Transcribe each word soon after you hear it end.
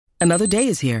Another day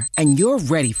is here, and you're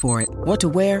ready for it. What to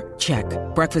wear? Check.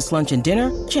 Breakfast, lunch, and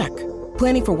dinner? Check.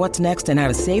 Planning for what's next and how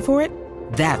to save for it?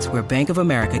 That's where Bank of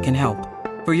America can help.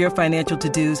 For your financial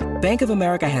to-dos, Bank of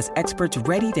America has experts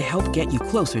ready to help get you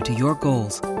closer to your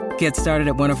goals. Get started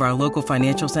at one of our local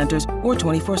financial centers or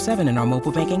 24/7 in our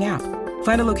mobile banking app.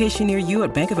 Find a location near you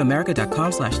at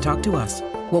bankofamerica.com/talktous.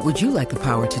 What would you like the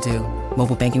power to do?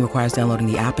 Mobile banking requires downloading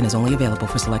the app and is only available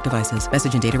for select devices.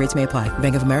 Message and data rates may apply.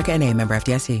 Bank of America N.A., member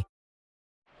FDIC.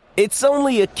 It's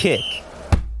only a kick,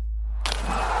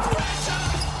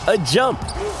 a jump,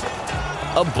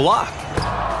 a block.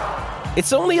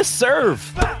 It's only a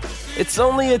serve. It's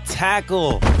only a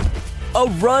tackle, a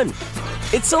run.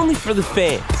 It's only for the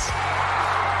fans.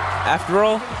 After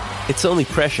all, it's only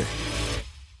pressure.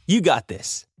 You got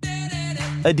this.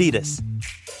 Adidas.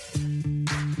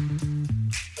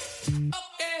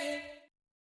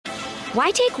 Why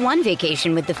take one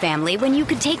vacation with the family when you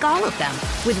could take all of them?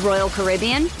 With Royal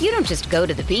Caribbean, you don't just go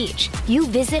to the beach. You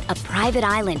visit a private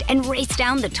island and race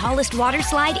down the tallest water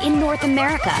slide in North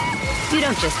America. You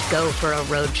don't just go for a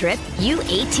road trip. You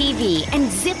ATV and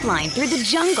zip line through the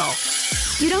jungle.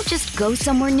 You don't just go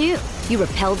somewhere new. You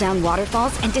rappel down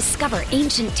waterfalls and discover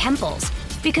ancient temples.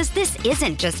 Because this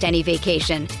isn't just any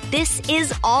vacation. This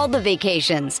is all the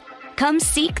vacations. Come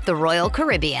seek the Royal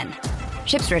Caribbean.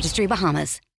 Ships Registry,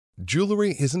 Bahamas.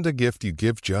 Jewelry isn't a gift you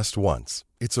give just once.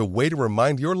 It's a way to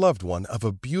remind your loved one of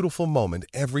a beautiful moment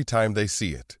every time they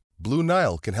see it. Blue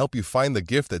Nile can help you find the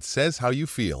gift that says how you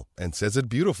feel and says it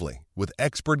beautifully, with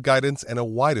expert guidance and a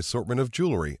wide assortment of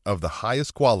jewelry of the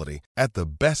highest quality at the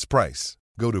best price.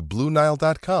 Go to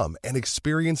BlueNile.com and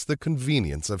experience the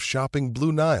convenience of shopping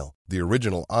Blue Nile, the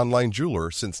original online jeweler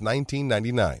since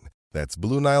 1999. That's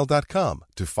BlueNile.com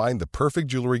to find the perfect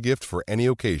jewelry gift for any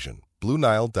occasion.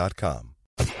 BlueNile.com.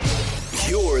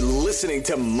 You're listening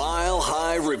to Mile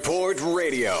High Report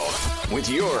Radio with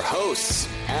your hosts,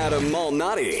 Adam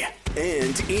Malnati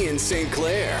and Ian St.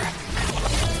 Clair.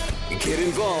 Get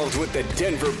involved with the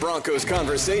Denver Broncos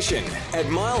conversation at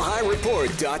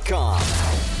milehighreport.com.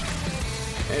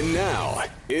 And now,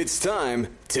 it's time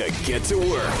to get to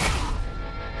work.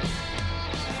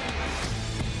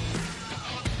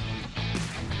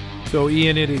 So,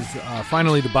 Ian, it is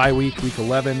finally the bye week, week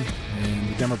 11, and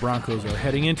the Denver Broncos are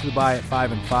heading into the bye at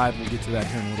 5-5. We'll get to that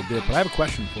here in a little bit, but I have a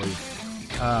question for you.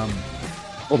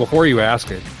 Well, before you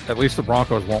ask it, at least the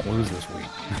Broncos won't lose this week.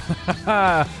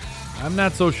 I'm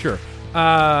not so sure.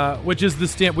 Which is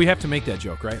we have to make that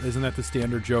joke, right? Isn't that the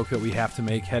standard joke that we have to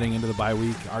make heading into the bye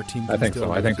week? Our team. I think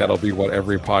so. I think that'll be what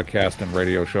every podcast and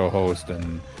radio show host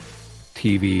and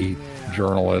TV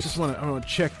journalist. I want to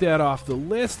check that off the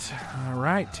list. All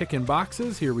right, ticking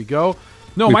boxes. Here we go.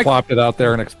 No, we plopped it out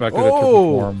there and expected it to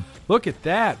perform. Look at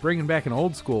that, bringing back an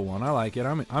old school one. I like it.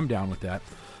 I'm down with that.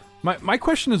 My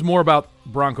question is more about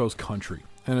Broncos country,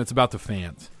 and it's about the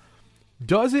fans.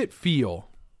 Does it feel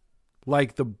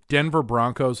like the Denver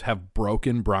Broncos have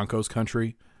broken Broncos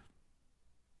country?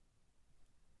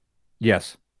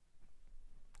 Yes.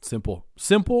 Simple,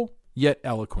 yet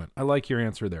eloquent. I like your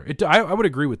answer there. I would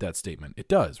agree with that statement. It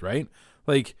does, right?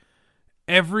 Like,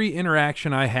 every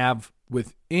interaction I have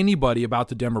with anybody about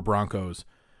the Denver Broncos,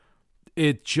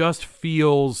 it just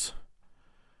feels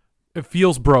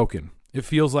broken. It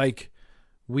feels like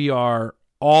we are,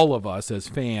 all of us as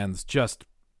fans, just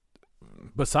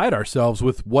beside ourselves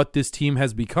with what this team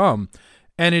has become.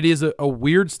 And it is a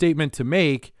weird statement to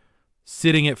make,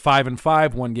 sitting at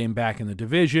 5-5, one game back in the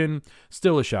division,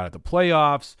 still a shot at the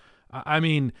playoffs. I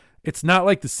mean, it's not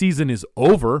like the season is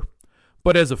over,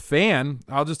 but as a fan,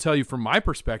 I'll just tell you from my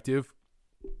perspective,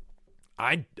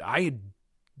 I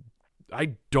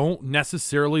don't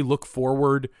necessarily look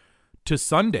forward to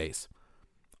Sundays.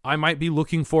 I might be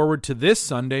looking forward to this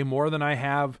Sunday more than I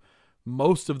have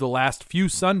most of the last few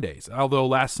Sundays. Although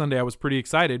last Sunday I was pretty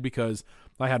excited because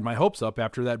I had my hopes up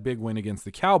after that big win against the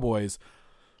Cowboys.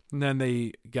 And then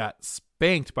they got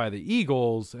spanked by the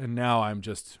Eagles, and now I'm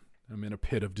in a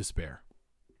pit of despair.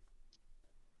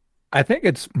 I think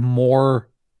it's more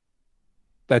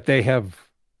that they have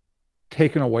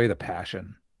taken away the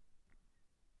passion.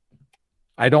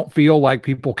 I don't feel like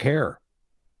people care.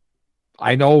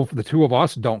 I know the two of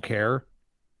us don't care.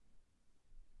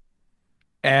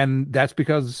 And that's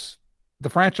because the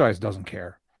franchise doesn't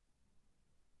care.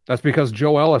 That's because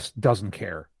Joe Ellis doesn't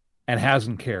care and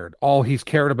hasn't cared. All he's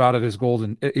cared about is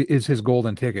his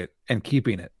golden ticket and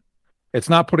keeping it. It's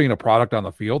not putting a product on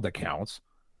the field that counts.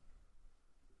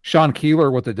 Sean Keeler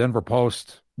with the Denver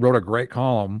Post wrote a great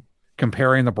column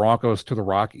comparing the Broncos to the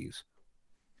Rockies.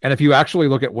 And if you actually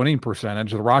look at winning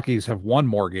percentage, the Rockies have won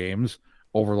more games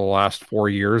over the last 4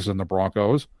 years than the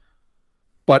Broncos.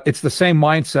 But it's the same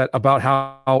mindset about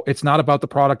how it's not about the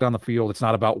product on the field. It's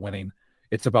not about winning.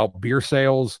 It's about beer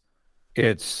sales.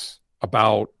 It's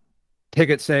about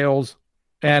ticket sales.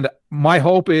 And my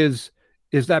hope is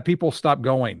that people stop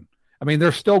going. I mean,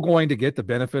 they're still going to get the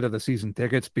benefit of the season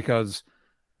tickets because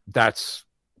that's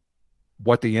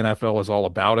what the NFL is all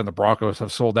about. And the Broncos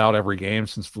have sold out every game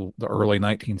since the early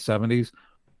 1970s.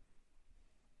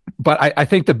 But I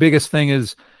think the biggest thing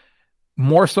is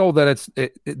more so that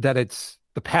it's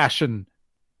the passion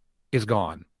is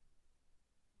gone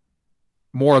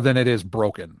more than it is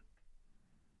broken.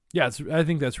 Yeah, I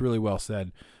think that's really well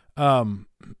said. And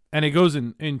it goes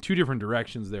in two different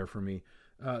directions there for me.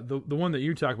 The one that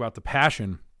you talk about, the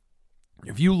passion,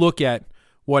 if you look at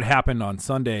what happened on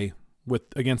Sunday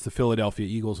against the Philadelphia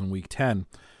Eagles in Week 10,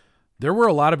 there were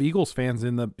a lot of Eagles fans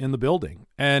in the building,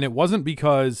 and it wasn't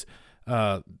because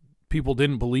people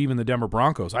didn't believe in the Denver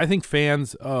Broncos. I think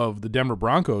fans of the Denver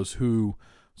Broncos who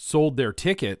sold their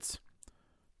tickets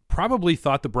probably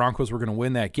thought the Broncos were going to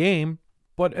win that game,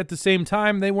 but at the same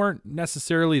time, they weren't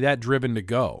necessarily that driven to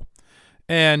go.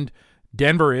 And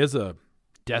Denver is a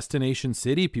destination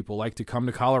city. People like to come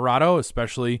to Colorado,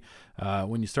 especially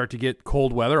when you start to get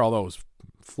cold weather, although it was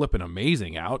flipping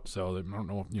amazing out. So I don't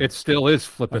know. It still is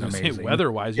flipping amazing.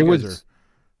 Weather-wise,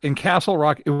 in Castle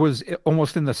Rock, it was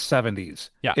almost in the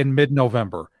 70s in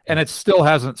mid-November, and it still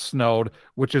hasn't snowed,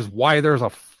 which is why there's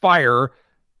a fire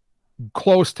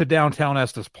close to downtown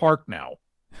Estes Park now.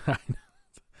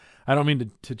 I don't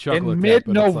mean to chuckle in at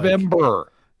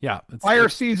mid-November. That, but fire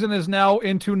season is now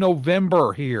into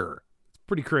November here. It's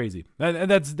pretty crazy.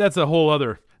 That's a whole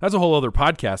other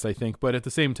podcast, I think. But at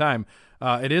the same time,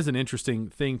 it is an interesting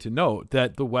thing to note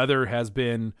that the weather has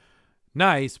been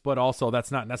nice, but also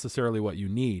that's not necessarily what you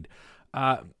need.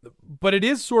 But it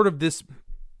is sort of this.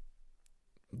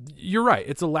 You're right.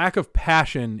 It's a lack of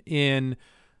passion in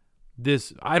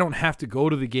this. I don't have to go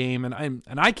to the game, and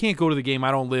I can't go to the game.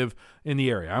 I don't live in the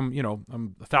area. I'm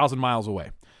 1,000 miles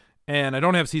away, and I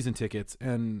don't have season tickets,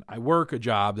 and I work a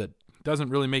job that doesn't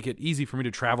really make it easy for me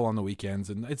to travel on the weekends,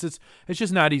 and it's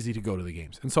just not easy to go to the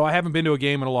games. And so I haven't been to a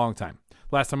game in a long time.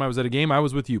 Last time I was at a game, I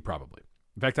was with you probably.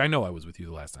 In fact, I know I was with you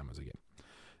the last time I was at a game.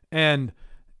 And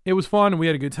it was fun, and we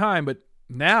had a good time, but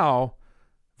now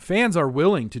fans are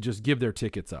willing to just give their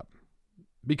tickets up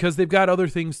because they've got other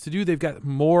things to do. They've got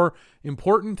more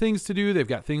important things to do. They've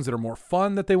got things that are more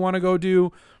fun that they want to go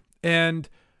do. And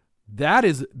that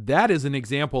is an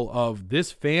example of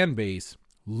this fan base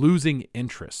losing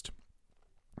interest.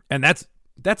 And that's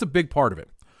a big part of it.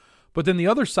 But then the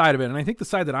other side of it, and I think the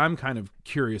side that I'm kind of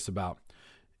curious about,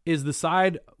 is the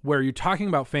side where you're talking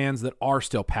about fans that are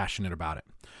still passionate about it.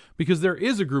 Because there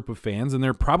is a group of fans, and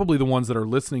they're probably the ones that are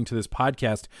listening to this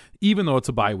podcast, even though it's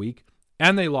a bye week,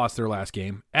 and they lost their last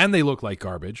game, and they look like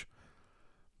garbage,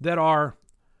 that are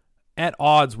at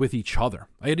odds with each other.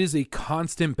 It is a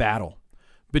constant battle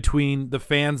between the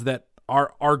fans that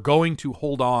are going to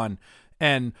hold on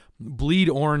and bleed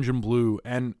orange and blue,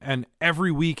 and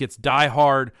every week it's die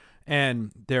hard,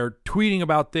 and they're tweeting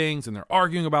about things, and they're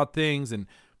arguing about things, and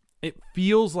it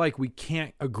feels like we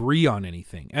can't agree on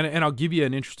anything. And I'll give you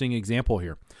an interesting example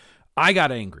here. I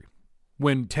got angry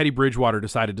when Teddy Bridgewater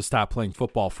decided to stop playing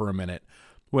football for a minute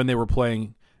when they were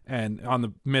playing and on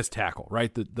the missed tackle,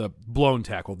 right? The blown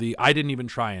tackle, the I didn't even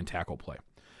try and tackle play.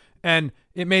 And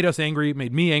it made us angry. It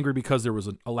made me angry because there was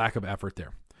a lack of effort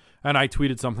there. And I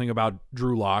tweeted something about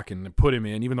Drew Lock and put him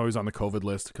in, even though he was on the COVID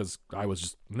list, because I was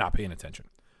just not paying attention.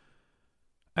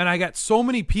 And I got so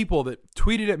many people that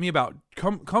tweeted at me about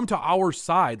come to our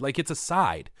side, like it's a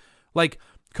side. Like,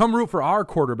 come root for our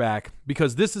quarterback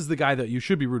because this is the guy that you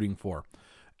should be rooting for.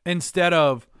 Instead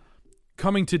of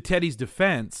coming to Teddy's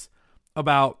defense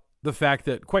about the fact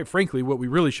that, quite frankly, what we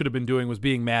really should have been doing was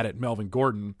being mad at Melvin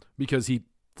Gordon because he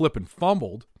flipping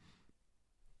fumbled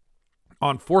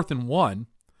on 4th and 1,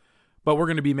 but we're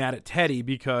going to be mad at Teddy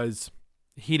because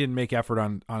he didn't make effort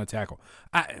on a tackle.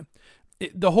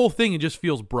 The whole thing, it just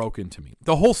feels broken to me.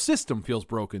 The whole system feels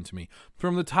broken to me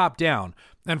from the top down.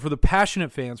 And for the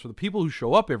passionate fans, for the people who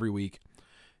show up every week,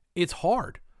 it's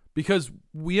hard because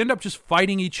we end up just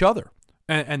fighting each other.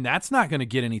 And that's not going to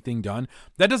get anything done.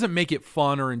 That doesn't make it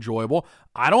fun or enjoyable.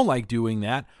 I don't like doing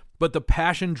that. But the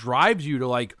passion drives you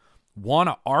to want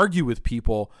to argue with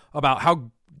people about how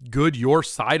good your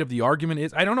side of the argument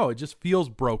is. I don't know. It just feels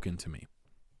broken to me.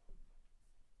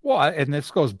 Well, and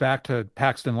this goes back to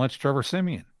Paxton Lynch, Trevor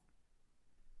Siemian,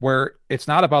 where it's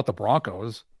not about the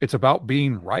Broncos. It's about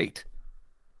being right.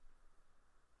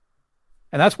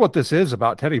 And that's what this is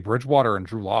about Teddy Bridgewater and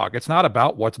Drew Lock. It's not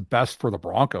about what's best for the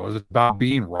Broncos. It's about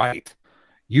being right.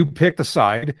 You pick the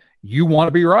side. You want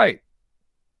to be right.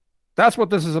 That's what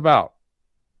this is about.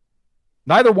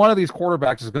 Neither one of these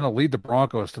quarterbacks is going to lead the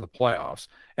Broncos to the playoffs.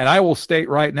 And I will state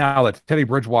right now that Teddy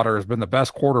Bridgewater has been the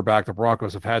best quarterback the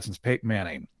Broncos have had since Peyton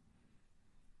Manning.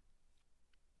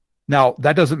 Now,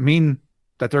 that doesn't mean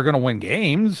that they're going to win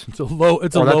games. It's a low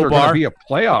that bar. They're going to be a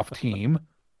playoff team.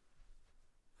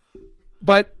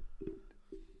 But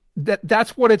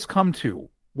that's what it's come to,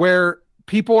 where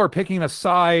people are picking a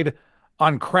side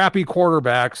on crappy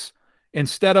quarterbacks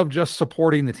instead of just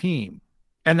supporting the team.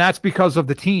 And that's because of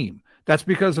the team. That's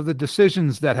because of the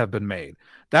decisions that have been made.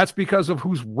 That's because of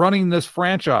who's running this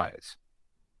franchise.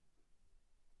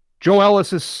 Joe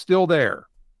Ellis is still there.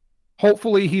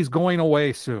 Hopefully he's going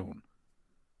away soon.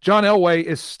 John Elway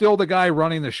is still the guy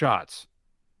running the shots.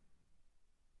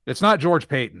 It's not George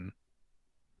Paton.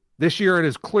 This year it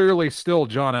is clearly still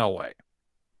John Elway.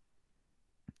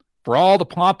 For all the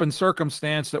pomp and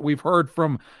circumstance that we've heard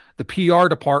from the PR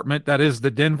department that is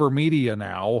the Denver media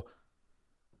now,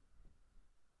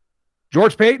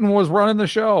 George Paton was running the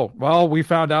show. Well, we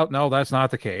found out, no, that's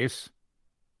not the case.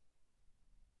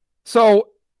 So,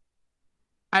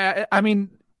 I mean,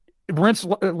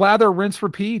 lather, rinse,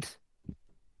 repeat.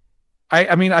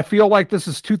 I mean, I feel like this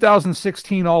is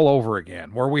 2016 all over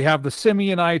again, where we have the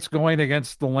Simeonites going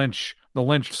against the Lynch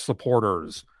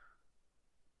supporters.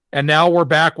 And now we're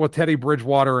back with Teddy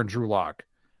Bridgewater and Drew Lock.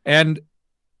 And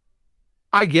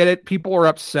I get it. People are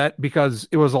upset because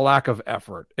it was a lack of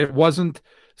effort. It wasn't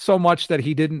so much that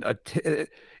he didn't. It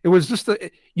was just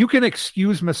you can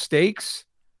excuse mistakes,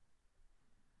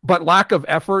 but lack of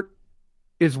effort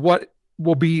is what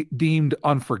will be deemed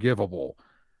unforgivable.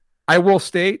 I will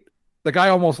state the guy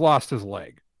almost lost his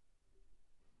leg.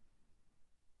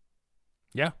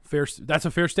 Yeah, fair. That's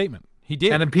a fair statement. He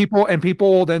did. And then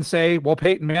people will then say, well,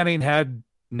 Peyton Manning had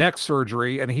neck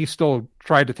surgery and he still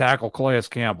tried to tackle Calais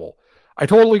Campbell. I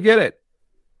totally get it.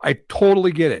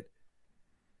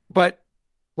 But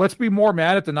let's be more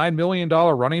mad at the $9 million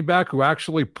running back who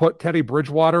actually put Teddy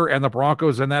Bridgewater and the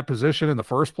Broncos in that position in the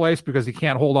first place because he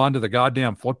can't hold on to the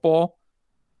goddamn football.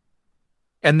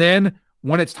 And then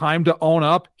when it's time to own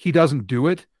up, he doesn't do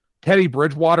it. Teddy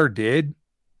Bridgewater did.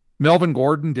 Melvin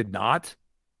Gordon did not.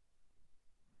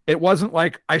 It wasn't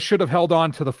like I should have held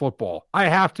on to the football. I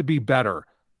have to be better.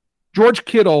 George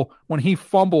Kittle, when he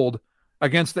fumbled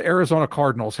against the Arizona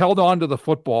Cardinals, held on to the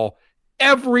football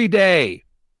every day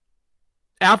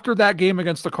after that game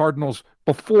against the Cardinals,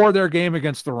 before their game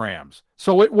against the Rams,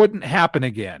 so it wouldn't happen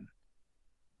again.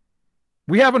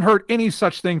 We haven't heard any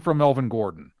such thing from Melvin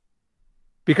Gordon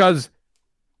because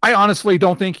I honestly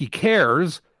don't think he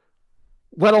cares,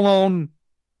 let alone,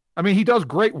 I mean, he does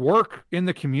great work in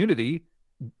the community.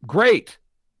 Great.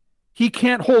 He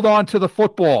can't hold on to the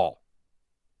football.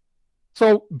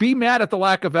 So be mad at the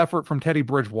lack of effort from Teddy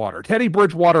Bridgewater. Teddy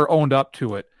Bridgewater owned up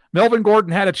to it. Melvin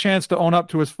Gordon had a chance to own up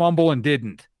to his fumble and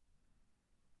didn't.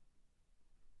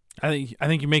 I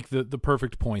think you make the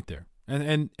perfect point there.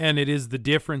 And it is the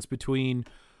difference between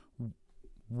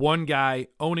one guy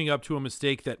owning up to a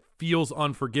mistake that feels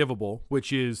unforgivable,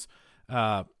 which is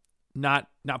not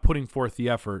putting forth the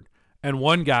effort, and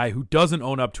one guy who doesn't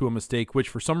own up to a mistake, which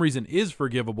for some reason is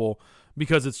forgivable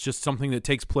because it's just something that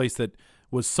takes place that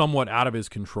was somewhat out of his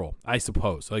control, I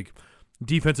suppose. Like,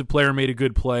 defensive player made a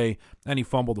good play and he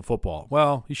fumbled the football.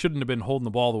 Well, he shouldn't have been holding the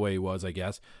ball the way he was, I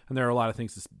guess. And there are a lot of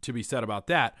things to be said about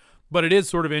that. But it is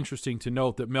sort of interesting to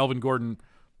note that Melvin Gordon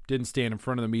didn't stand in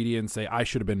front of the media and say, I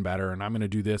should have been better and I'm going to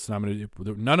do this and I'm going to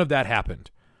do. None of that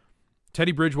happened.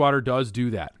 Teddy Bridgewater does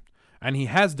do that. And he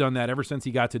has done that ever since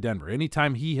he got to Denver.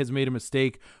 Anytime he has made a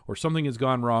mistake or something has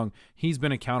gone wrong, he's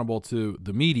been accountable to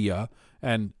the media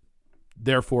and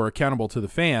therefore accountable to the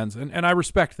fans. And I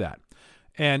respect that.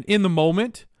 And in the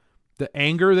moment, the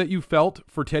anger that you felt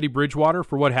for Teddy Bridgewater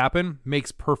for what happened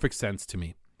makes perfect sense to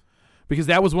me. Because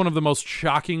that was one of the most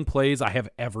shocking plays I have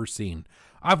ever seen.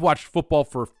 I've watched football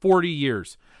for 40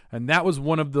 years, and that was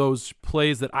one of those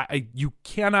plays that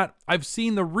I've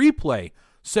seen the replay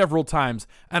several times,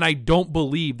 and I don't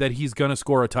believe that he's going to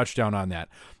score a touchdown on that.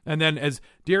 And then as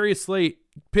Darius Slay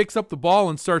picks up the ball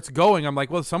and starts going, I'm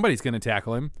like, well, somebody's going to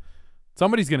tackle him.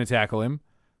 Nope, nobody's going to tackle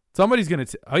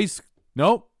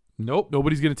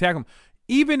him.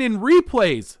 Even in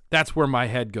replays, that's where my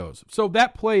head goes. So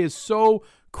that play is so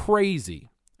crazy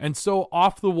and so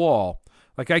off the wall.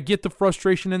 Like, I get the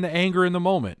frustration and the anger in the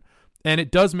moment, and it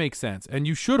does make sense, and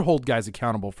you should hold guys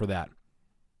accountable for that.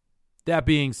 That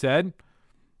being said,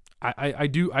 I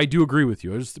do agree with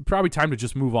you. It's probably time to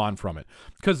just move on from it.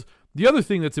 Because the other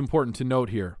thing that's important to note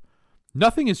here,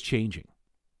 nothing is changing.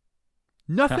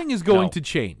 Nothing is going to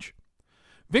change.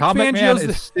 Vic Fangio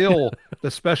is still the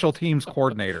special teams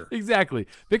coordinator. Exactly.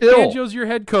 Vic Fangio's your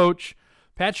head coach.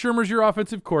 Pat Shurmur's your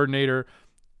offensive coordinator.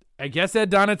 I guess Ed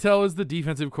Donatel is the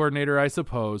defensive coordinator, I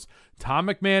suppose. Tom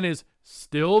McMahon is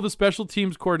still the special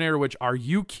teams coordinator, which, are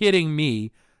you kidding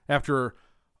me, after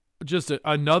just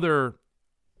another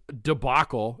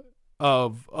debacle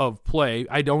of play?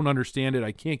 I don't understand it.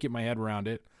 I can't get my head around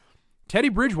it. Teddy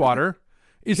Bridgewater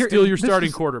is still your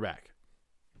starting quarterback.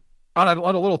 On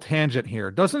a little tangent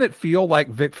here, doesn't it feel like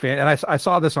Vic Fangio, and I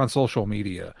saw this on social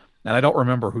media, and I don't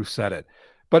remember who said it,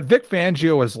 but Vic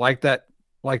Fangio is like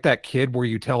that kid where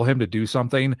you tell him to do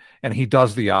something and he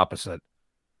does the opposite.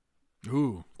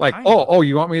 Ooh. Like, oh,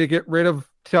 you want me to get rid of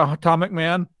Tom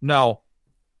McMahon? No,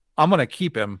 I'm going to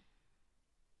keep him.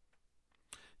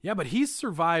 Yeah, but he's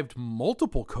survived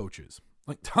multiple coaches.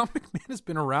 Like, Tom McMahon has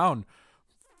been around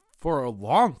for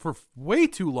way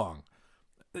too long.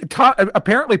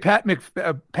 Apparently Pat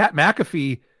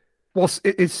McAfee, well,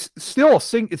 it's still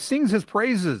it sings his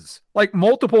praises like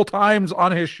multiple times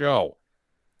on his show.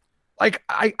 Like,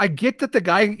 I get that the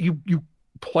guy, you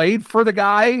played for the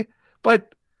guy,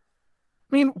 but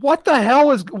I mean, what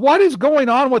is going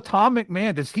on with Tom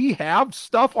McMahon? Does he have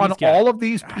stuff on all of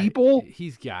these people?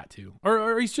 He's got to,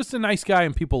 or he's just a nice guy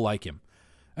and people like him.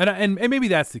 And maybe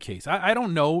that's the case. I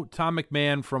don't know Tom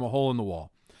McMahon from a hole in the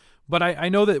wall. But I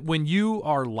know that when you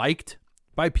are liked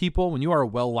by people, when you are a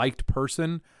well-liked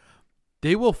person,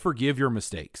 they will forgive your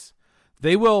mistakes.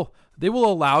 They will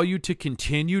allow you to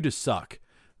continue to suck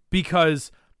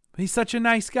because he's such a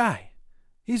nice guy.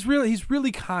 He's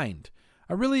really kind.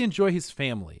 I really enjoy his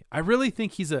family. I really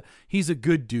think he's a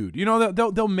good dude. You know,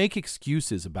 they'll make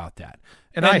excuses about that.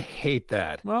 And I hate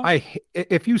that. Well,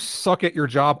 if you suck at your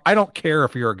job, I don't care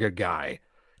if you're a good guy.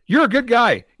 You're a good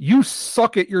guy. You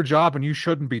suck at your job and you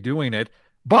shouldn't be doing it.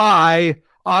 Bye.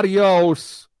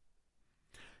 Adios.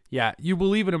 Yeah, you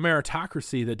believe in a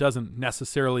meritocracy that doesn't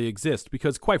necessarily exist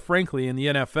because, quite frankly, in the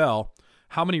NFL,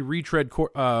 how many retread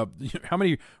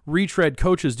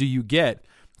coaches do you get?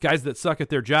 Guys that suck at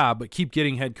their job but keep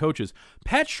getting head coaches.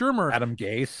 Pat Shurmur. Adam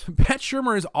Gase. Pat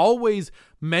Shurmur is always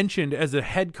mentioned as a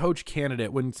head coach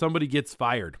candidate when somebody gets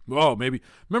fired. Oh, maybe.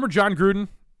 Remember John Gruden?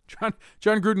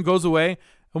 John Gruden goes away.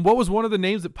 And what was one of the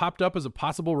names that popped up as a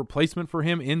possible replacement for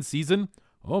him in season?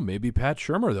 Oh, maybe Pat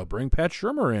Shurmur. They'll bring Pat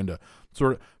Shurmur in to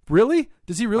sort of. Really?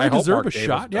 Does he really deserve a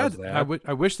shot? Yeah,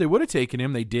 I wish they would have taken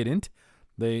him. They didn't.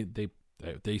 They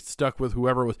stuck with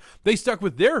whoever was. They stuck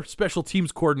with their special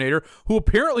teams coordinator, who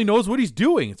apparently knows what he's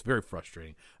doing. It's very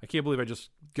frustrating. I can't believe I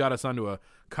just got us onto a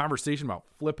conversation about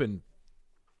flipping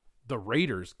the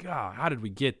Raiders. God, how did we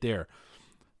get there?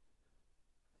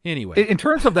 Anyway, in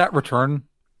terms of that return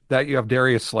that you have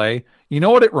Darius Slay, you know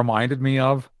what it reminded me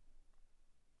of?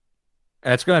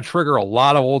 And it's going to trigger a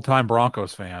lot of old-time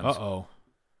Broncos fans. Uh-oh.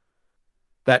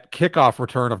 That kickoff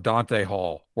return of Dante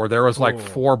Hall, where there was like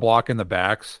 4 blocking the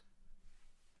backs.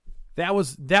 You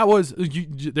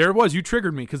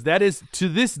triggered me because that is, to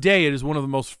this day, it is one of the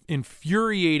most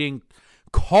infuriating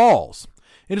calls.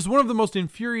 It is one of the most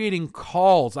infuriating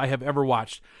calls I have ever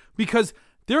watched because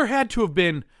there had to have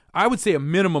been, I would say, a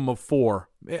minimum of 4.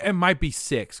 It might be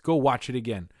 6. Go watch it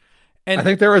again. And I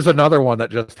think there was another one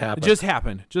that just happened. It just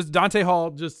happened. Just Dante Hall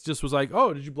just was like,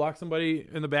 "Oh, did you block somebody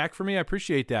in the back for me? I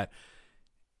appreciate that."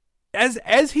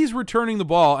 As he's returning the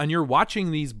ball and you're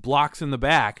watching these blocks in the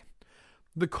back,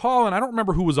 the call, and I don't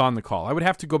remember who was on the call. I would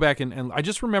have to go back and I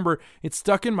just remember it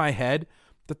stuck in my head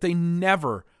that they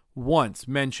never once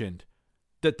mentioned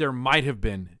that there might have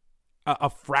been a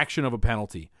fraction of a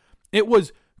penalty. It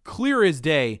was clear as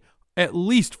day at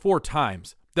least 4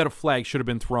 times that a flag should have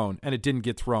been thrown and it didn't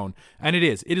get thrown. And it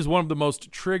is one of the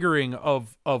most triggering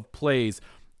of plays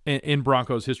in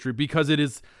Broncos history because it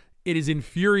is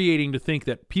infuriating to think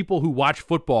that people who watch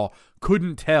football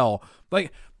couldn't tell.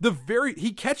 Like,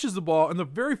 he catches the ball and the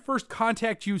very first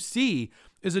contact you see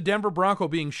is a Denver Bronco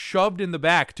being shoved in the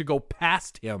back to go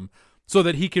past him so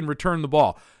that he can return the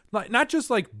ball. Not just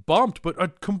like bumped, but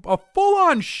a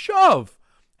full-on shove.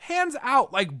 Hands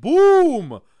out, like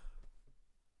boom.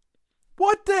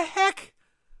 What the heck?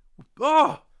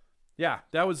 Oh, yeah,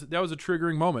 that was a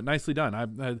triggering moment. Nicely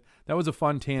done. That was a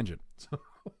fun tangent. So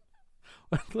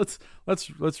let's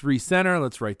recenter.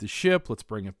 Let's right the ship. Let's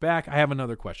bring it back. I have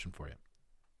another question for you.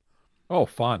 Oh,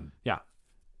 fun. Yeah.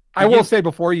 I will say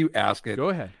before you ask it. Go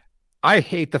ahead. I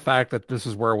hate the fact that this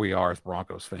is where we are as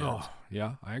Broncos fans. Oh,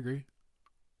 yeah, I agree.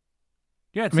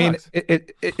 Yeah, I mean,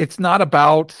 it's not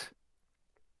about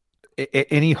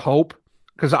any hope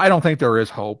because I don't think there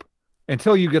is hope.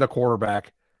 Until you get a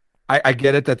quarterback, I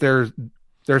get it that there's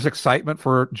excitement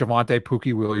for Javonte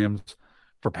Pookie Williams,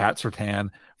 for Pat Surtain,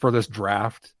 for this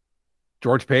draft.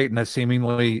 George Payton has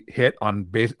seemingly hit on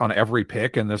every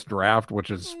pick in this draft, which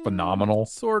is phenomenal.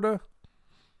 Sorta.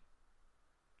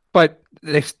 But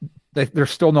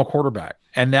There's still no quarterback.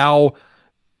 And now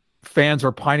fans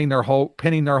are pinning their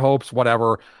hopes,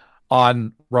 whatever,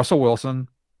 on Russell Wilson,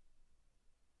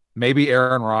 maybe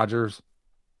Aaron Rodgers,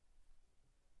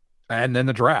 and then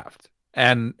the draft.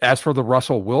 And as for the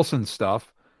Russell Wilson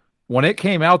stuff, when it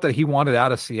came out that he wanted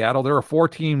out of Seattle, there were 4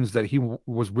 teams that he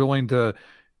was willing to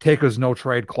take his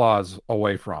no-trade clause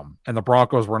away from, and the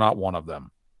Broncos were not one of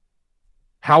them.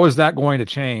 How is that going to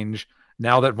change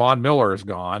now that Von Miller is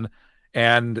gone?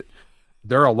 And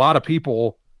there are a lot of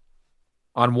people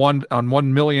on $1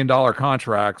 million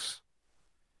contracts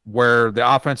where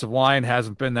the offensive line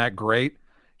hasn't been that great.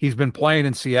 He's been playing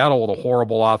in Seattle with a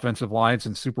horrible offensive line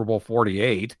since Super Bowl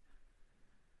 48.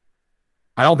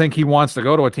 I don't think he wants to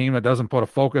go to a team that doesn't put a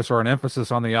focus or an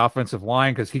emphasis on the offensive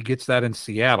line because he gets that in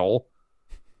Seattle.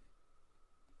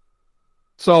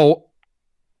 So,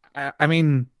 I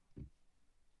mean,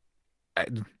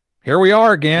 here we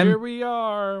are again. Here we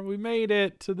are. We made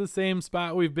it to the same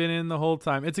spot we've been in the whole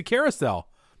time. It's a carousel.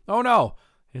 Oh no,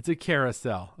 it's a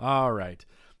carousel. All right.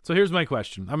 So here's my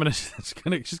question. I'm just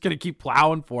gonna keep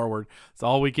plowing forward. That's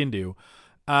all we can do.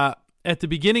 At the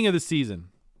beginning of the season,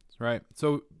 right?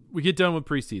 So we get done with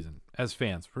preseason as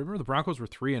fans. Remember the Broncos were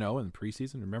 3-0 in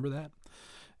preseason. Remember that?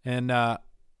 And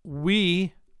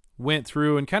we went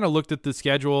through and kind of looked at the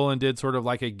schedule and did sort of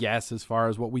like a guess as far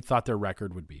as what we thought their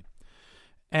record would be.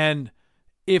 And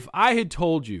if I had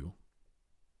told you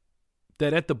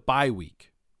that at the bye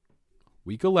week,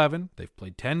 week 11, they've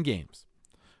played 10 games.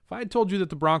 If I had told you that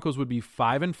the Broncos would be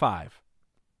 5-5,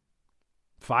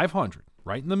 500,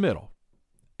 right in the middle,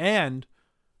 and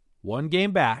 1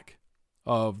 game back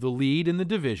of the lead in the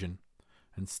division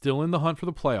and still in the hunt for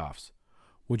the playoffs,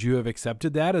 would you have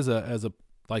accepted that as a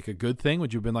like a good thing?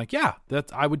 Would you have been like, yeah,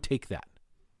 I would take that?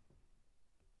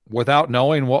 Without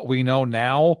knowing what we know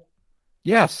now,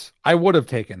 yes, I would have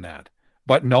taken that.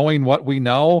 But knowing what we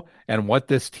know and what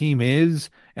this team is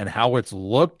and how it's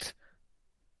looked,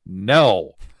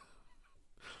 no.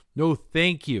 No,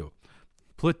 thank you.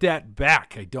 Put that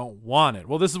back. I don't want it.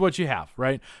 Well, this is what you have,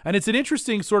 right? And it's an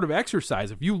interesting sort of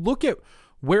exercise. If you look at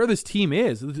where this team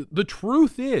is, the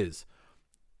truth is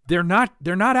they're not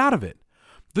out of it.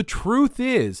 The truth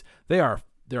is they're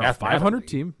a 500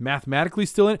 team, mathematically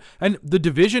still in it. And the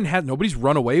division nobody's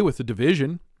run away with the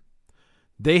division.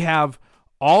 They have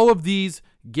all of these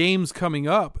games coming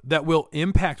up that will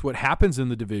impact what happens in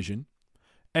the division.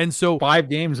 And so 5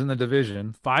 games in the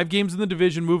division. 5 games in the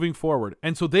division moving forward.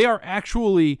 And so they are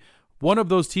actually one of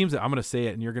those teams that I'm going to say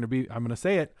it and I'm going to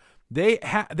say it.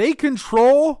 They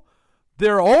control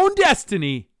their own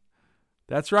destiny.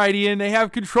 That's right, Ian. They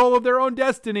have control of their own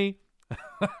destiny.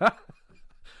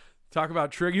 Talk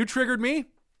about trigger. You triggered me.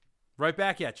 Right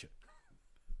back at you.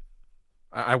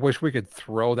 I wish we could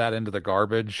throw that into the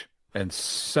garbage and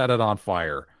set it on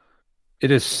fire.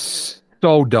 It is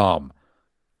so dumb.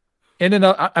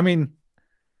 I mean,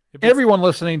 everyone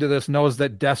listening to this knows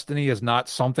that destiny is not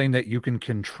something that you can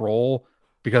control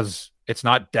because it's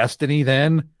not destiny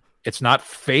then. It's not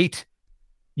fate.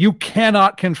 You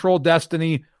cannot control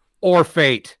destiny or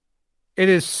fate. It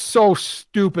is so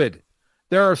stupid.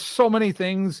 There are so many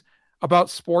things about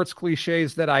sports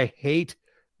cliches that I hate.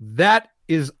 That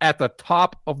is at the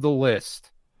top of the list.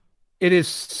 It is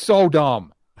so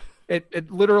dumb.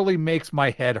 It literally makes my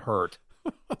head hurt.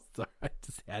 Sorry, I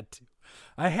just had to.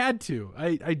 I had to.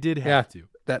 I did have to.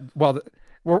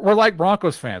 We're like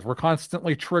Broncos fans. We're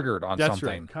constantly triggered on That's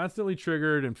something. Right. Constantly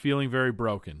triggered and feeling very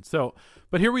broken. So,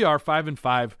 but here we are,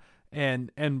 5-5,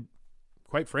 and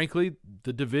quite frankly,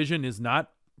 the division is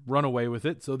not run away with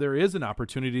it. So there is an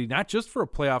opportunity not just for a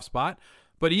playoff spot,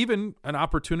 but even an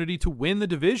opportunity to win the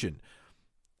division.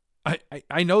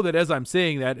 I know that as I'm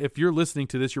saying that, if you're listening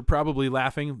to this, you're probably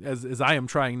laughing as I am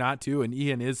trying not to, and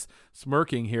Ian is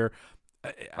smirking here.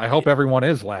 I hope everyone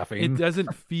is laughing. It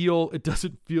doesn't feel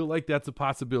like that's a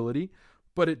possibility,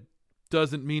 but it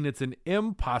doesn't mean it's an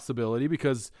impossibility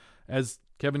because, as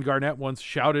Kevin Garnett once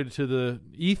shouted to the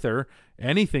ether,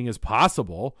 anything is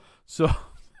possible. So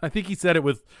I think he said it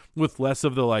with less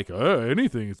of the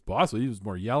anything is possible. He was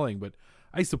more yelling, but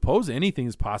I suppose anything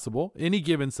is possible. Any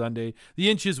given Sunday, the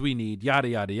inches we need, yada,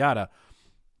 yada, yada.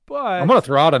 But I'm going to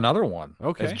throw out another one.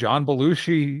 Okay. As John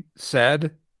Belushi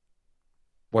said,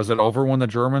 was it over when the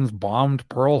Germans bombed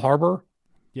Pearl Harbor?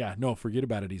 Yeah, no, forget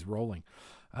about it. He's rolling.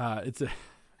 It's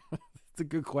a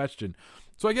good question.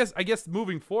 So I guess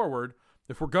moving forward,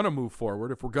 if we're going to move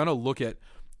forward, if we're going to look at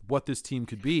what this team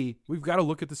could be, we've got to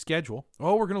look at the schedule.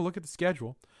 Oh, we're going to look at the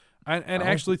schedule and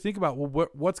actually think about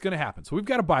what's going to happen. So we've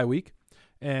got a bye week.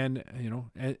 And,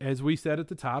 as we said at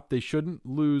the top, they shouldn't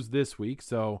lose this week.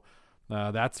 So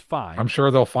That's fine. I'm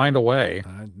sure they'll find a way.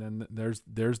 Then there's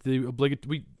the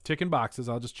obligatory ticking boxes.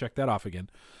 I'll just check that off again.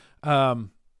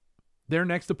 Their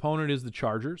next opponent is the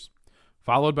Chargers,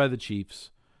 followed by the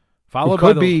Chiefs,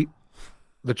 The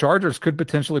Chargers could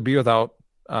potentially be without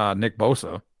Nick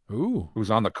Bosa,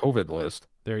 who's on the COVID list.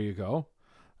 There you go.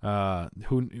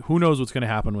 Who knows what's going to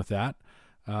happen with that?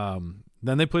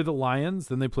 Then they play the Lions,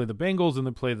 then they play the Bengals, then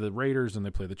they play the Raiders, then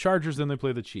they play the Chargers, then they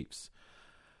play the Chiefs.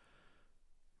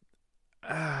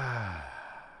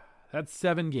 That's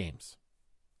 7 games.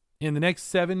 In the next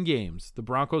 7 games, the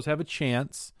Broncos have a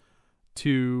chance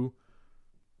to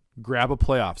grab a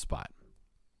playoff spot.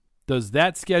 Does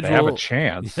that schedule They have a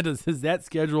chance? Does that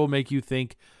schedule make you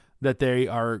think that they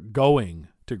are going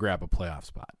to grab a playoff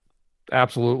spot?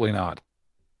 Absolutely not.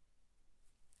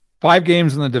 5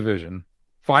 games in the division,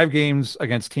 5 games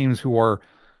against teams who are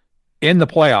in the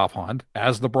playoff hunt,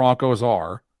 as the Broncos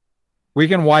are. We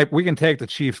can take the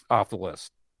Chiefs off the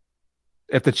list.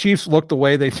 If the Chiefs look the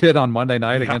way they did on Monday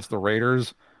night against the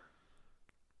Raiders,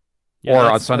 or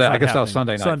on Sunday, I guess that was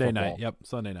Sunday night. Sunday night. Yep,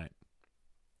 Sunday night.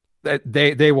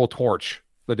 They will torch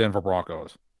the Denver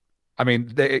Broncos. I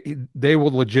mean, they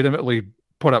will legitimately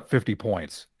put up 50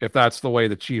 points if that's the way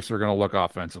the Chiefs are going to look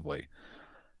offensively.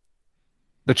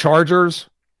 The Chargers,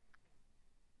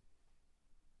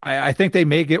 I think they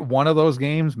may get one of those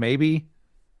games, maybe.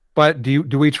 But do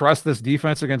we trust this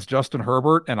defense against Justin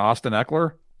Herbert and Austin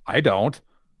Eckler? I don't.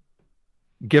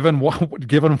 Given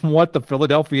what the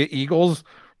Philadelphia Eagles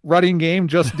running game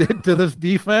just did to this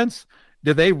defense,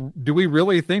 do we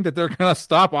really think that they're going to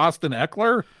stop Austin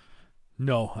Eckler?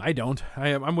 No, I don't.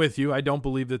 I'm with you. I don't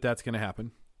believe that that's going to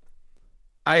happen.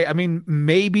 I mean,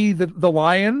 maybe the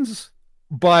Lions,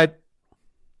 but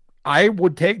I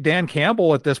would take Dan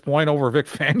Campbell at this point over Vic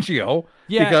Fangio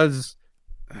because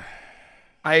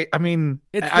I mean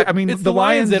it's the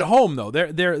Lions at home though.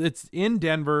 They're it's in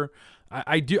Denver.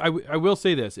 I will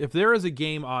say this: if there is a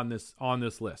game on this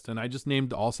list, and I just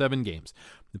named all 7 games,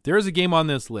 if there is a game on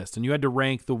this list, and you had to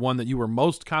rank the one that you were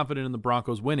most confident in the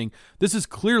Broncos winning, this is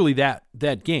clearly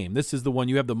that game. This is the one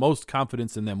you have the most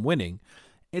confidence in them winning.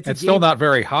 It's still not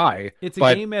very high. It's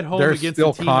a game at home against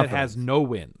a team that has no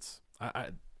wins.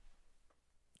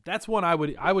 That's one I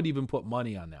would even put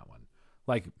money on that one,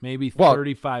 like maybe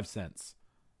 35 cents.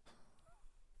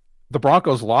 The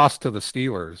Broncos lost to the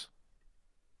Steelers.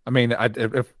 I mean, I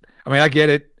get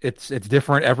it. It's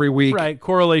different every week, right?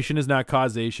 Correlation is not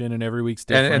causation, and every week's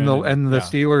different. And the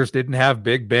Steelers didn't have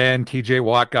Big Ben. T.J.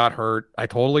 Watt got hurt. I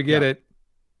totally get it,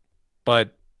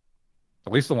 but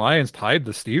at least the Lions tied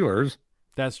the Steelers.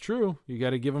 That's true. You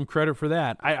got to give them credit for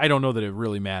that. I don't know that it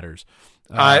really matters.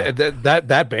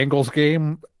 That Bengals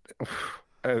game,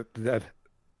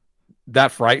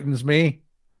 that frightens me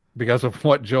because of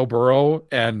what Joe Burrow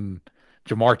and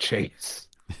Jamar Chase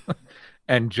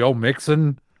and Joe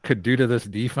Mixon could do to this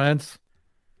defense.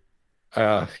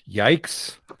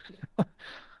 Yikes.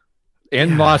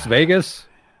 In Las Vegas.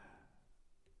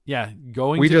 Yeah,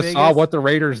 we just saw what the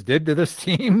Raiders did to this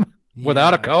team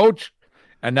without a coach,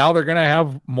 and now they're going to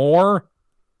have more.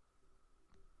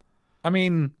 I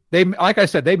mean, like I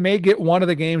said, they may get one of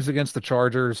the games against the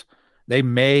Chargers. They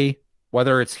may,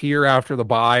 whether it's here after the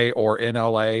bye or in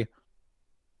LA.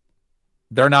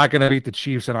 They're not going to beat the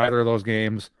Chiefs in either of those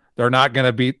games. They're not going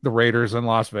to beat the Raiders in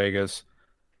Las Vegas.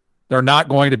 They're not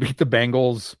going to beat the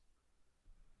Bengals.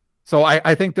 So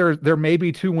I think there may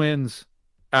be 2 wins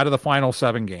out of the final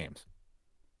 7 games.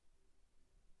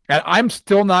 And I'm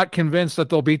still not convinced that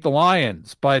they'll beat the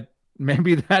Lions, but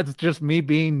maybe that's just me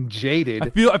being jaded.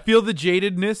 I feel the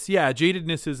jadedness. Yeah,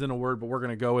 jadedness isn't a word, but we're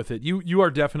going to go with it. You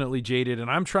are definitely jaded, and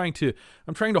I'm trying to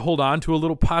hold on to a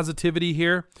little positivity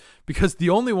here, because the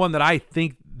only one that I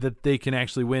think that they can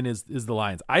actually win is the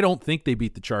Lions. I don't think they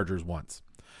beat the Chargers once.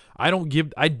 I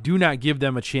do not give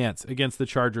them a chance against the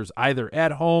Chargers, either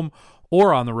at home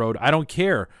or on the road. I don't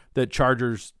care that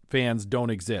Chargers fans don't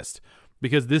exist,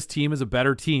 because this team is a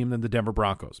better team than the Denver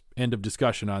Broncos. End of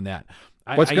discussion on that.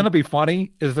 What's going to be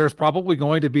funny is there's probably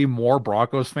going to be more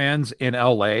Broncos fans in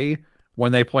LA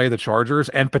when they play the Chargers,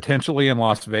 and potentially in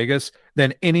Las Vegas,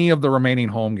 than any of the remaining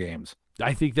home games.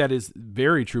 I think that is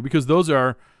very true, because those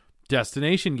are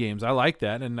destination games. I like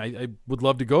that, and I would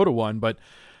love to go to one. But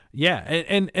yeah,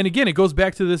 and again, it goes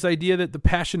back to this idea that the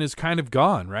passion is kind of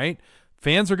gone, right?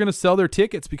 Fans are going to sell their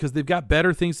tickets because they've got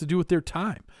better things to do with their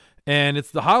time. And it's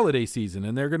the holiday season,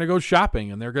 and they're going to go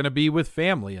shopping, and they're going to be with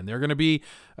family, and they're going to be,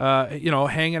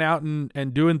 hanging out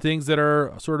and doing things that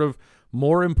are sort of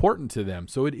more important to them.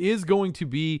 So it is going to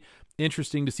be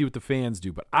interesting to see what the fans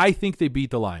do. But I think they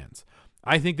beat the Lions.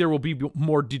 I think there will be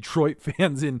more Detroit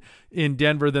fans in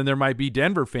Denver than there might be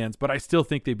Denver fans, but I still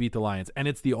think they beat the Lions, and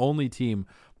it's the only team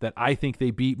that I think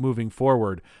they beat moving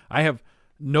forward. I have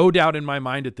no doubt in my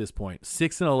mind at this point,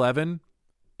 6-11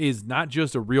 is not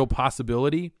just a real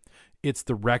possibility, it's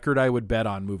the record I would bet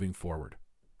on moving forward.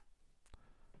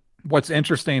 What's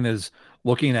interesting is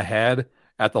looking ahead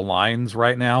at the lines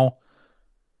right now.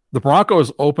 The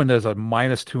Broncos opened as a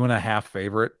 -2.5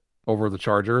 favorite over the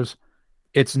Chargers.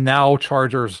 It's now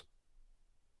Chargers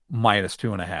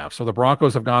 -2.5. So the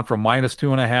Broncos have gone from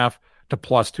 -2.5 to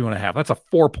 +2.5. That's a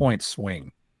 4-point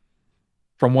swing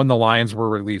from when the lines were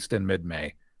released in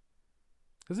mid-May.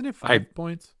 Isn't it 5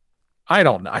 points? I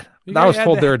don't know. I was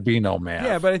told there'd be no math.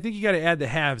 Yeah, but I think you got to add the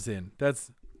halves in.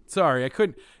 Sorry.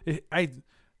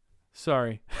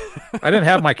 Sorry. I didn't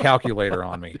have my calculator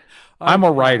on me. I'm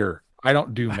a writer. I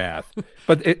don't do math.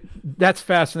 But that's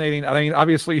fascinating. I mean,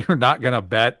 obviously you're not going to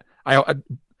bet. I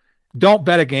don't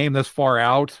bet a game this far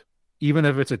out, even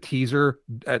if it's a teaser.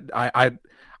 I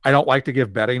don't like to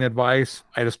give betting advice.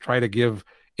 I just try to give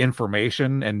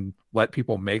information and let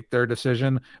people make their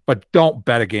decision. But don't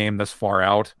bet a game this far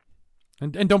out,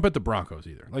 and don't bet the Broncos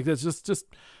either. Like that's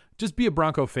just be a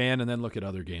Bronco fan and then look at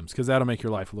other games because that'll make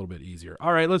your life a little bit easier.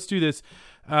 All right, let's do this.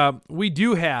 We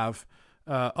do have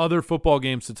other football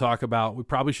games to talk about. We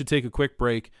probably should take a quick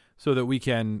break so that we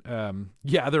can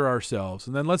gather ourselves.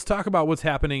 And then let's talk about what's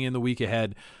happening in the week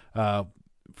ahead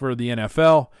for the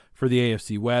NFL, for the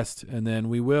AFC West. And then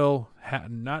we will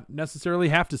not necessarily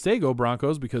have to say go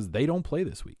Broncos because they don't play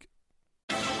this week.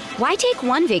 Why take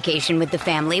one vacation with the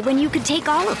family when you could take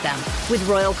all of them? With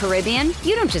Royal Caribbean,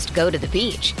 you don't just go to the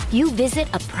beach. You visit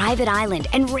a private island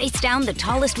and race down the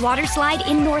tallest water slide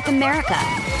in North America.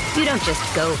 You don't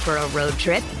just go for a road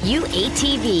trip. You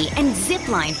ATV and zip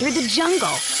line through the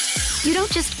jungle. You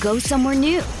don't just go somewhere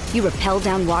new. You rappel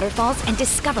down waterfalls and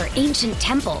discover ancient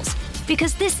temples.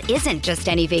 Because this isn't just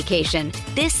any vacation.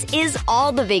 This is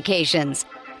all the vacations.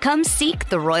 Come seek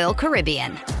the Royal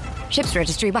Caribbean. Ships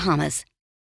Registry, Bahamas.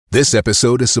 This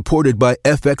episode is supported by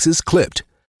FX's Clipped,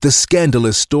 the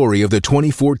scandalous story of the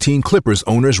 2014 Clippers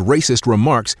owner's racist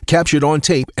remarks captured on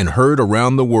tape and heard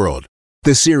around the world.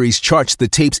 The series charts the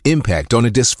tape's impact on a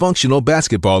dysfunctional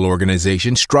basketball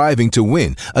organization striving to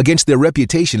win against their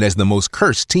reputation as the most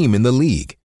cursed team in the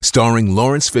league. Starring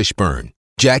Lawrence Fishburne,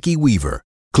 Jackie Weaver,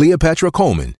 Cleopatra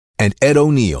Coleman, and Ed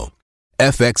O'Neill.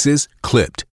 FX's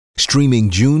Clipped, streaming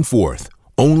June 4th,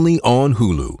 only on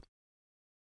Hulu.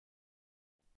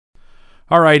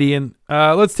 All right, Ian,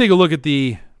 let's take a look at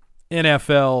the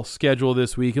NFL schedule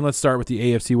this week, and let's start with the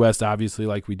AFC West, obviously,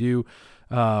 like we do.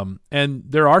 And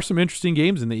there are some interesting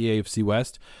games in the AFC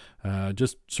West.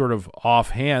 Just sort of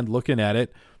offhand looking at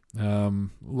it,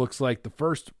 looks like the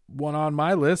first one on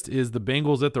my list is the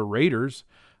Bengals at the Raiders.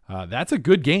 That's a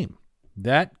good game.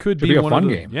 That could be a fun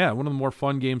game. Yeah, one of the more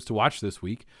fun games to watch this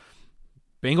week.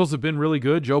 Bengals have been really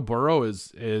good. Joe Burrow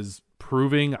is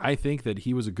proving, I think, that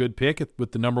he was a good pick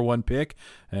with the number one pick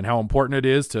and how important it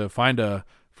is to find a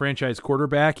franchise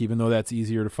quarterback, even though that's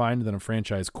easier to find than a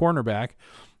franchise cornerback.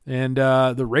 And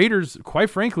the Raiders, quite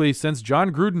frankly, since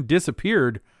John Gruden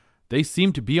disappeared, they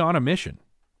seem to be on a mission.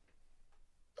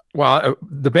 Well,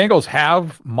 the Bengals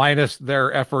have, minus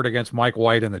their effort against Mike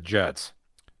White and the Jets.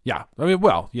 Yeah. I mean,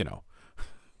 well, you know,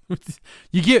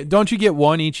 don't you get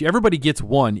one each? Everybody gets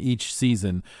one each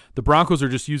season. The Broncos are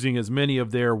just using as many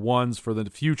of their ones for the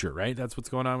future, right? That's what's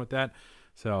going on with that.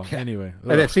 So anyway,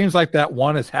 and it seems like that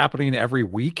one is happening every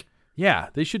week. Yeah,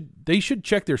 they should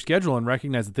check their schedule and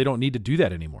recognize that they don't need to do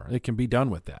that anymore. They can be done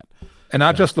with that. And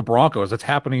not just the Broncos; it's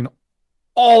happening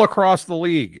all across the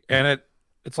league. And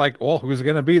it's like, well, who's it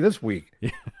going to be this week?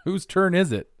 Yeah, whose turn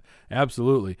is it?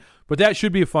 Absolutely, but that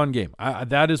should be a fun game.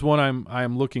 That is one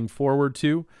I'm looking forward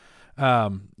to.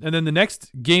 And then the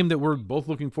next game that we're both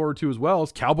looking forward to as well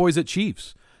is Cowboys at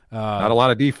Chiefs. Not a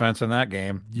lot of defense in that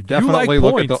game. You definitely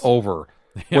look at the over,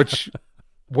 yeah.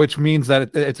 which means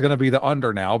that it's going to be the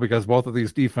under now because both of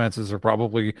these defenses it'll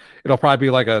probably be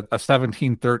like a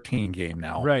 17-13 game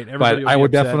now. Right. But I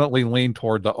would definitely lean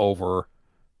toward the over.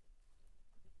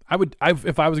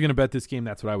 If I was going to bet this game,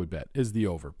 that's what I would bet is the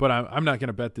over. But I'm not going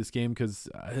to bet this game because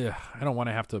I don't want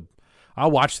to have to. I'll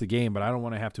watch the game, but I don't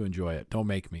want to have to enjoy it. Don't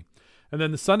make me. And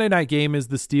then the Sunday night game is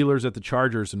the Steelers at the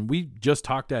Chargers, and we just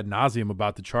talked ad nauseum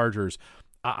about the Chargers.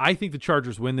 I think the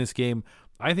Chargers win this game.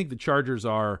 I think the Chargers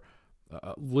are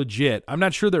legit. I'm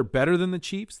not sure they're better than the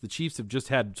Chiefs. The Chiefs have just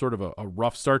had sort of a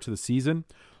rough start to the season,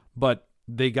 but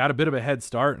they got a bit of a head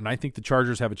start, and I think the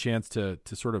Chargers have a chance to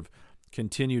sort of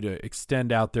continue to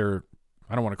extend out their,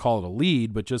 I don't want to call it a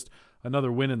lead, but just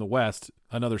another win in the West,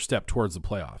 another step towards the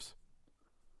playoffs.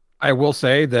 I will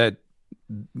say that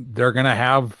they're going to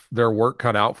have their work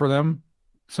cut out for them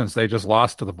since they just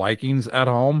lost to the Vikings at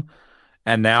home.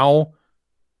 And now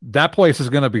that place is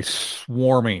going to be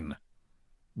swarming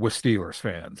with Steelers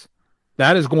fans.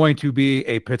 That is going to be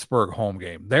a Pittsburgh home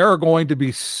game. There are going to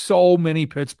be so many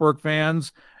Pittsburgh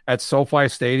fans at SoFi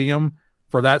Stadium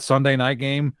for that Sunday night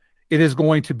game. It is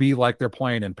going to be like they're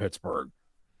playing in Pittsburgh.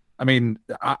 I mean,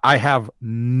 I have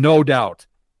no doubt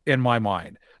in my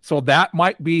mind. So that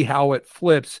might be how it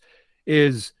flips.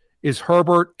 Is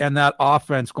Herbert and that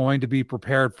offense going to be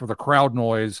prepared for the crowd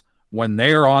noise when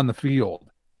they're on the field?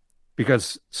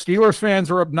 Because Steelers fans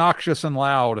are obnoxious and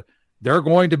loud. They're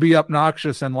going to be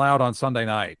obnoxious and loud on Sunday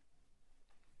night.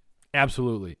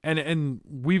 Absolutely. And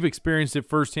we've experienced it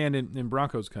firsthand in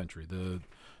Broncos country. The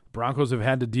Broncos have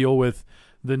had to deal with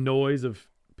the noise of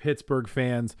Pittsburgh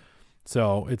fans,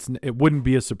 so it wouldn't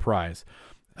be a surprise.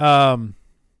 The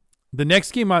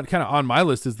next game on my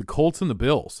list is the Colts and the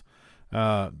Bills.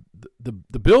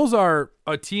 The Bills are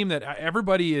a team that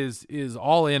everybody is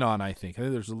all in on, I think.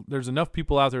 There's enough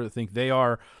people out there that think they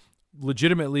are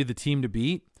legitimately the team to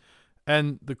beat.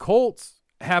 And the Colts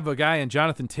have a guy in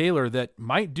Jonathan Taylor that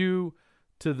might do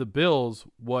to the Bills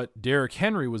what Derrick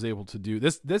Henry was able to do.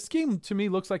 This game to me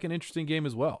looks like an interesting game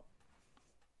as well.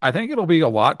 I think it'll be a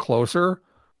lot closer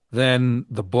than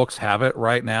the books have it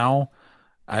right now.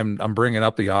 I'm bringing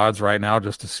up the odds right now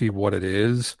just to see what it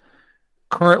is.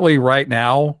 Currently, right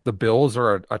now, the Bills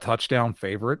are a touchdown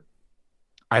favorite.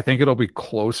 I think it'll be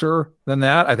closer than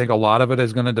that. I think a lot of it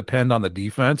is going to depend on the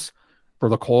defense for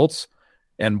the Colts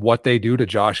and what they do to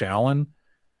Josh Allen.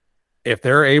 If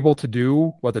they're able to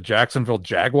do what the Jacksonville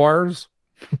Jaguars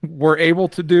were able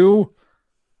to do,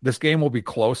 this game will be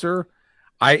closer.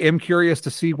 I am curious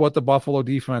to see what the Buffalo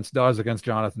defense does against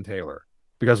Jonathan Taylor,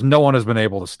 because no one has been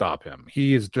able to stop him.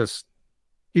 He's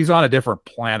on a different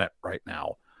planet right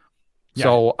now. Yeah.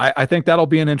 So I think that'll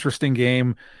be an interesting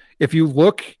game. If you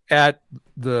look at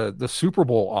the Super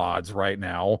Bowl odds right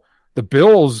now, the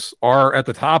Bills are at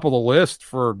the top of the list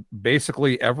for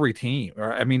basically every team.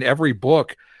 I mean, every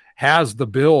book has the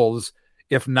Bills,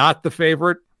 if not the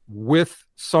favorite, with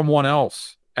someone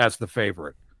else as the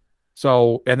favorite.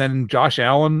 So, and then Josh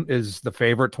Allen is the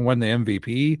favorite to win the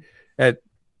MVP at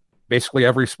basically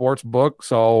every sports book.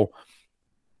 So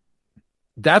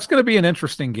that's going to be an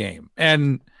interesting game.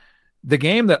 And the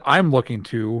game that I'm looking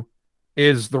to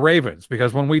is the Ravens,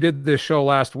 because when we did this show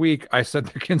last week, I said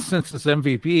the consensus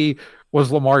MVP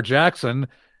was Lamar Jackson,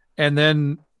 and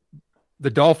then the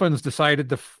Dolphins decided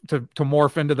to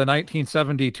morph into the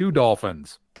 1972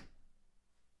 Dolphins.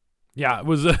 Yeah, it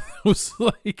was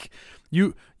like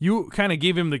you kind of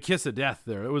gave him the kiss of death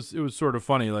there. It was sort of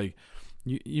funny. Like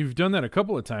you've done that a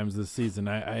couple of times this season.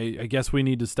 I guess we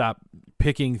need to stop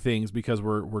picking things because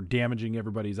we're damaging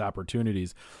everybody's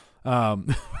opportunities. But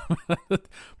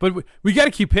we got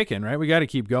to keep picking, right? We got to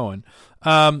keep going.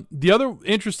 The other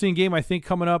interesting game I think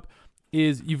coming up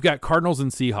is you've got Cardinals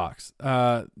and Seahawks.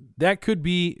 That could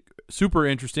be super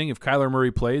interesting if Kyler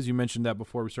Murray plays. You mentioned that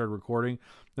before we started recording.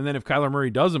 And then if Kyler Murray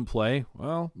doesn't play,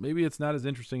 well, maybe it's not as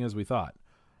interesting as we thought.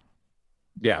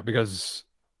 Yeah, because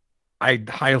I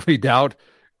highly doubt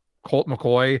Colt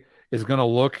McCoy is going to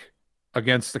look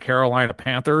against the Carolina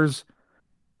Panthers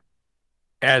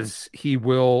as he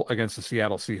will against the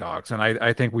Seattle Seahawks. And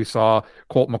I think we saw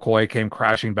Colt McCoy came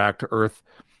crashing back to earth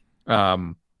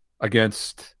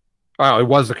against it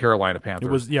was the Carolina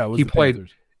Panthers. He played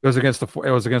Panthers. It was against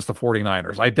the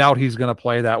 49ers. I doubt he's going to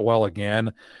play that well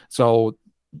again. So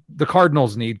the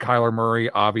Cardinals need Kyler Murray.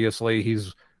 Obviously,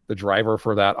 he's the driver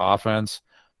for that offense.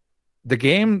 The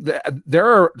game, there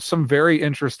are some very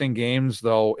interesting games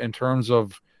though in terms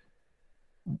of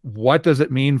what does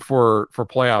it mean for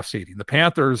playoff seeding? The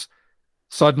Panthers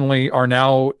suddenly are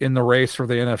now in the race for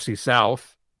the NFC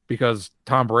South because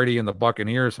Tom Brady and the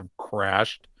Buccaneers have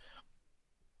crashed.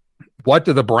 What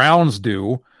do the Browns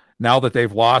do now that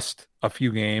they've lost a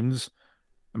few games?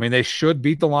 I mean, they should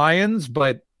beat the Lions,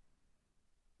 but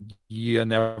you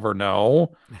never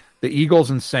know. The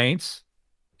Eagles and Saints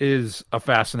is a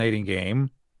fascinating game.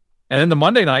 And then the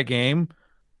Monday night game,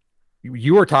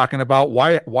 you were talking about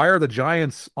why are the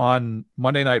Giants on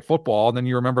Monday Night Football? And then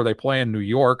you remember they play in New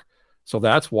York, so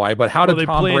that's why. But how did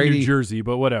Tom Brady in New Jersey?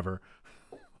 But whatever.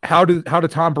 How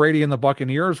did Tom Brady and the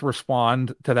Buccaneers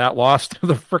respond to that loss to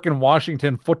the freaking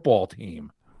Washington football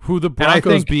team, who the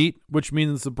Broncos beat, which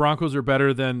means the Broncos are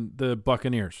better than the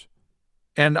Buccaneers?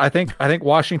 And I think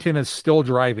Washington is still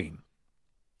driving.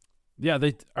 Yeah,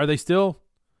 they still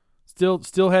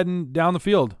heading down the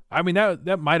field. I mean,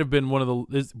 that might have been one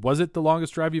of was it the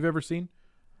longest drive you've ever seen?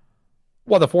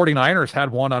 Well, the 49ers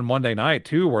had one on Monday night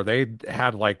too, where they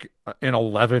had like an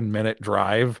 11-minute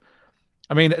drive.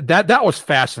 I mean, that was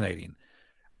fascinating.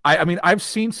 I mean, I've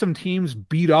seen some teams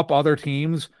beat up other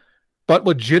teams, but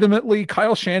legitimately,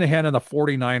 Kyle Shanahan and the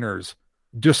 49ers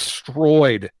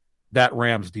destroyed that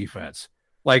Rams defense.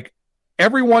 Like,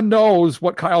 everyone knows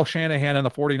what Kyle Shanahan and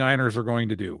the 49ers are going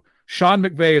to do. Sean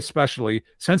McVay especially,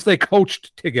 since they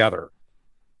coached together.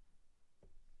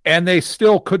 And they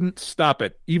still couldn't stop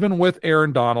it, even with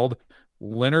Aaron Donald,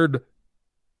 Leonard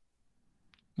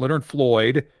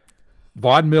Floyd,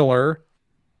 Von Miller,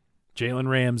 Jalen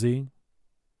Ramsey.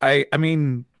 I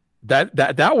mean, that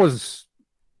was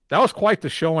quite the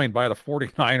showing by the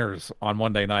 49ers on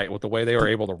Monday night with the way they were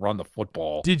able to run the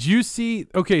football. Did you see?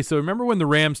 Okay, so remember when the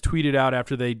Rams tweeted out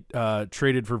after they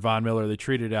traded for Von Miller, they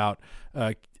tweeted out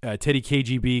Teddy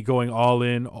KGB going all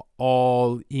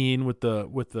in with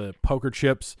the poker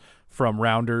chips from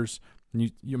Rounders.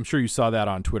 And I'm sure you saw that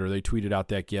on Twitter. They tweeted out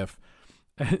that GIF,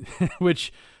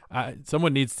 which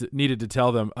someone needed to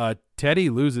tell them Teddy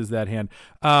loses that hand.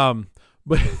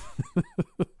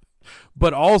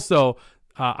 But also,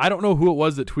 I don't know who it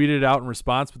was that tweeted it out in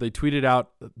response, but they tweeted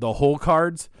out the hole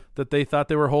cards that they thought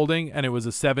they were holding, and it was a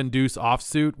 7-deuce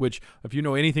offsuit, which, if you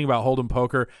know anything about Hold'em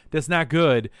poker, that's not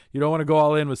good. You don't want to go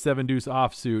all in with 7-deuce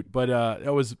offsuit, but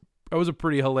it was a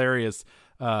pretty hilarious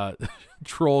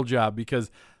troll job, because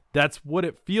that's what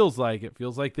it feels like. It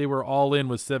feels like they were all in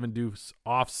with 7-deuce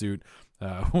offsuit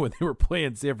when they were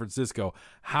playing San Francisco.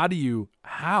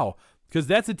 How? Because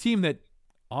that's a team that,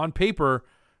 on paper,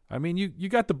 I mean, you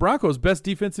got the Broncos' best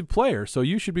defensive player, so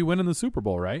you should be winning the Super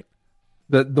Bowl, right?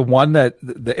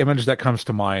 The image that comes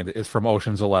to mind is from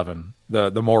Ocean's 11,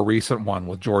 the more recent one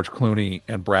with George Clooney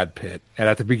and Brad Pitt. And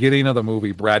at the beginning of the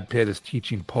movie, Brad Pitt is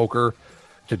teaching poker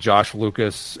to Josh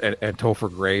Lucas and Topher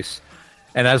Grace.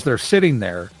 And as they're sitting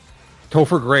there,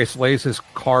 Topher Grace lays his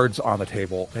cards on the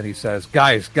table and he says,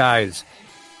 guys,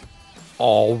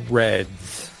 all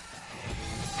reds.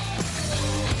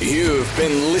 You've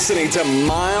been listening to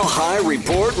Mile High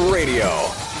Report Radio.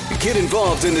 Get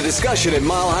involved in the discussion at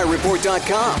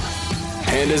milehighreport.com.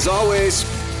 And as always,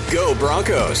 go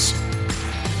Broncos.